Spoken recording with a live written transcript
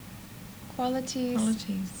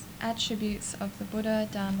qualities, attributes of the Buddha,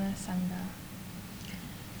 Dhamma, Sangha.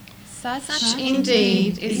 Such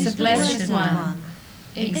indeed is the Blessed One,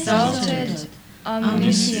 exalted,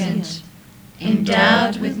 omniscient,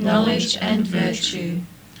 endowed with knowledge and virtue,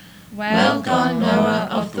 well gone knower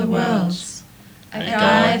of the worlds, a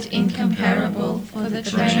guide incomparable for the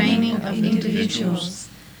training of individuals,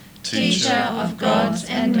 teacher of gods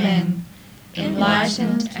and men,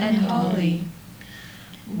 enlightened and holy.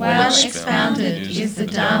 Well expounded is the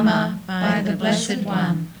Dhamma by the Blessed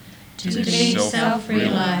One, to be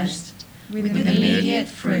self-realized, with immediate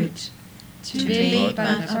fruit, to be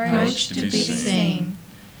but approached to be seen,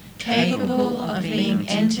 capable of being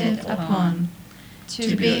entered upon,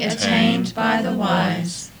 to be attained by the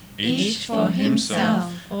wise, each for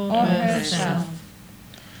himself or herself.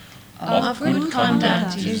 Of good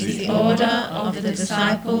conduct is the order of the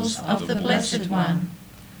disciples of the Blessed One.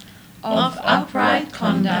 Of upright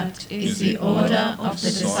conduct is the order of the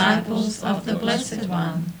disciples of the Blessed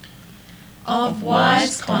One. Of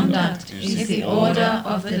wise conduct is the order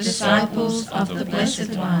of the disciples of the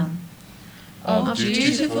Blessed One. Of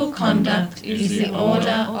dutiful conduct is the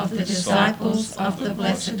order of the disciples of the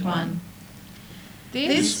Blessed One.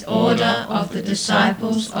 This order of the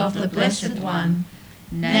disciples of the Blessed One,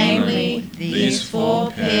 namely these four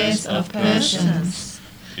pairs of persons,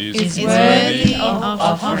 is worthy of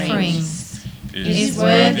offerings, is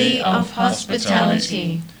worthy of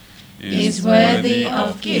hospitality, is worthy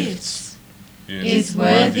of gifts, is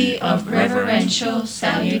worthy of reverential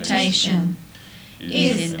salutation,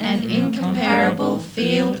 is an incomparable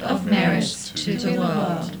field of merit to the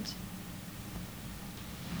world.